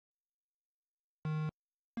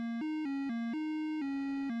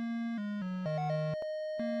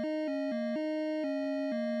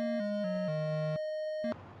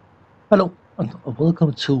Hello and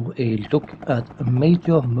welcome to a look at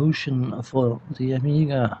Major Motion for the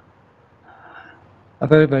Amiga. A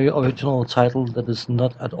very original title that is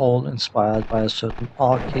not at all inspired by a certain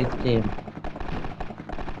arcade game.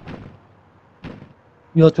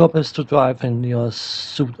 Your job is to drive in your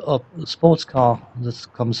souped-up sports car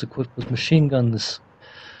that comes equipped with machine guns,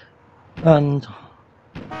 and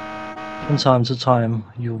from time to time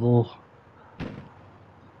you will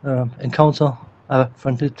encounter a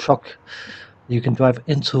friendly truck you can drive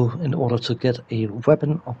into in order to get a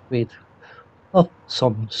weapon upgrade of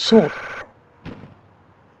some sort.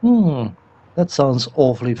 That sounds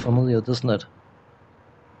awfully familiar, doesn't it?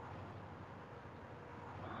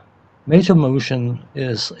 Major Motion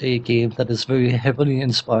is a game that is very heavily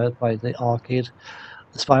inspired by the arcade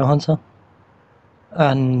Spy Hunter,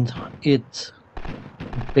 and it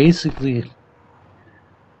basically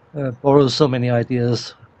borrows so many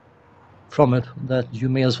ideas from it that you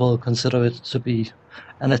may as well consider it to be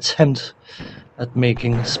an attempt at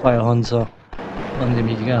making Spy Hunter on the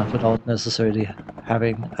Amiga without necessarily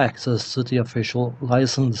having access to the official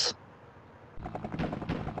license.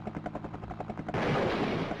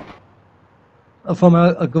 From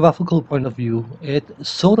a graphical point of view, it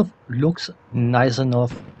sort of looks nice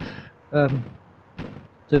enough. The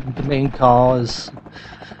main car is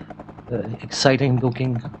exciting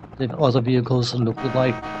looking. The other vehicles look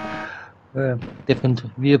like different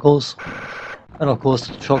vehicles. And of course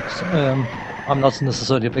the trucks, I'm not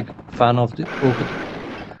necessarily a big fan of the open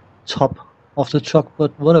top of the truck,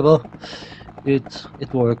 but whatever,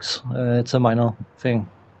 it works. It's a minor thing.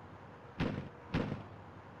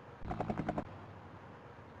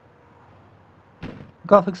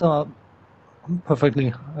 Graphics are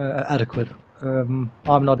perfectly adequate. I'm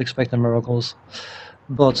not expecting miracles,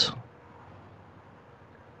 but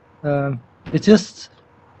it's just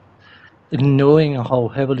knowing how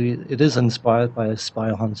heavily it is inspired by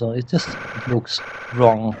Spy Hunter, it just looks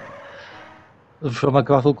wrong. From a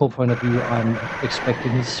graphical point of view, I'm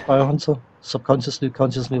expecting Spy Hunter, subconsciously,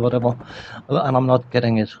 consciously, whatever, and I'm not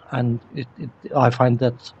getting it. And I find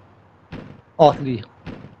that oddly,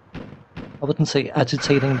 I wouldn't say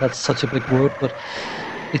agitating, that's such a big word, but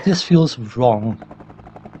it just feels wrong.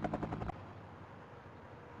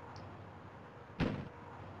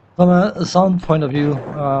 From a sound point of view,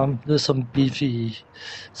 there's some beefy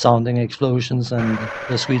sounding explosions and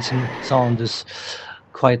the screeching sound is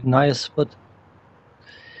quite nice, but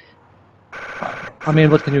I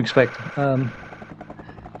mean, what can you expect? A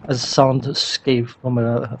soundscape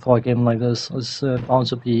for a game like this is bound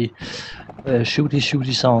to be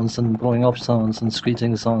shooty sounds and blowing up sounds and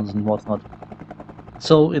screeching sounds and whatnot.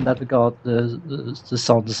 So in that regard, the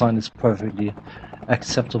sound design is perfectly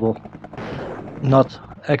acceptable. Not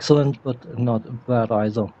excellent, but not bad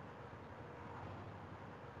either.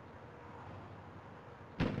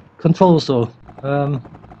 Controls though. The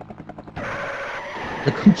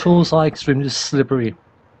controls are extremely slippery.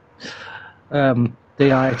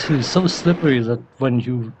 They are actually so slippery that when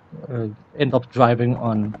you end up driving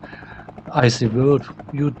on icy road,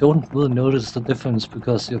 you don't really notice the difference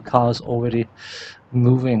because your car is already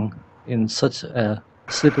moving in such a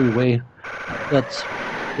slippery way that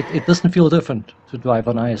it doesn't feel different to drive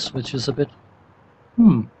on ice, which is a bit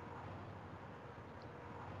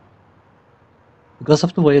because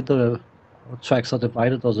of the way the tracks are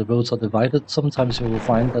divided or the roads are divided. Sometimes you will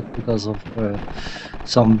find that because of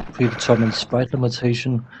some predetermined sprite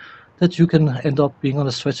limitation, that you can end up being on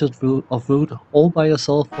a stretch of road all by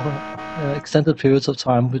yourself for extended periods of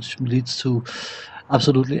time, which leads to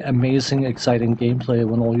absolutely amazing, exciting gameplay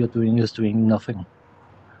when all you're doing is doing nothing.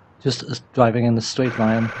 Just driving in a straight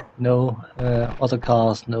line, no other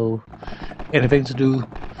cars, no anything to do.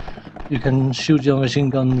 You can shoot your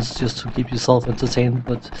machine guns just to keep yourself entertained,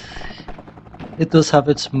 but it does have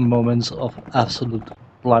its moments of absolute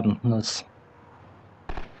bluntness.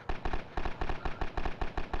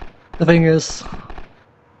 The thing is,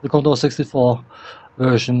 the Commodore 64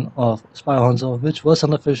 version of Spy Hunter, which was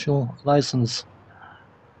an official license,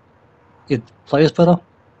 it plays better.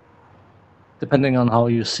 Depending on how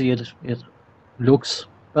you see it, it looks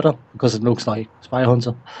better because it looks like Spy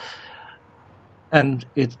Hunter, and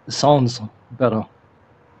it sounds better.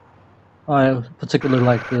 I particularly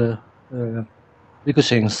like the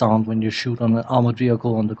ricocheting sound when you shoot on an armored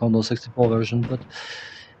vehicle on the Commodore 64 version, but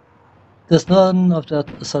there's none of that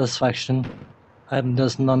satisfaction, and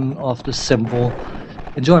there's none of the simple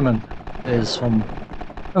enjoyment is from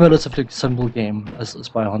a relatively simple game as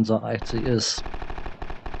Spy Hunter actually is.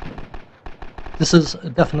 This is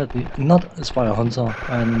definitely not a Spy Hunter,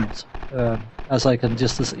 and as I can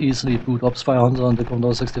just as easily boot up Spy Hunter on the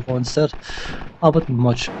Commodore 64 instead. I would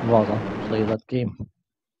much rather play that game.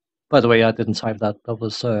 By the way, I didn't type that. That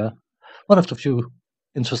was one of the few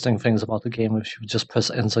interesting things about the game. If you just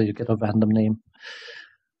press enter, you get a random name.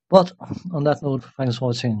 But on that note, thanks for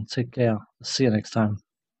watching. Take care. See you next time.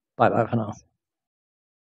 Bye bye for now.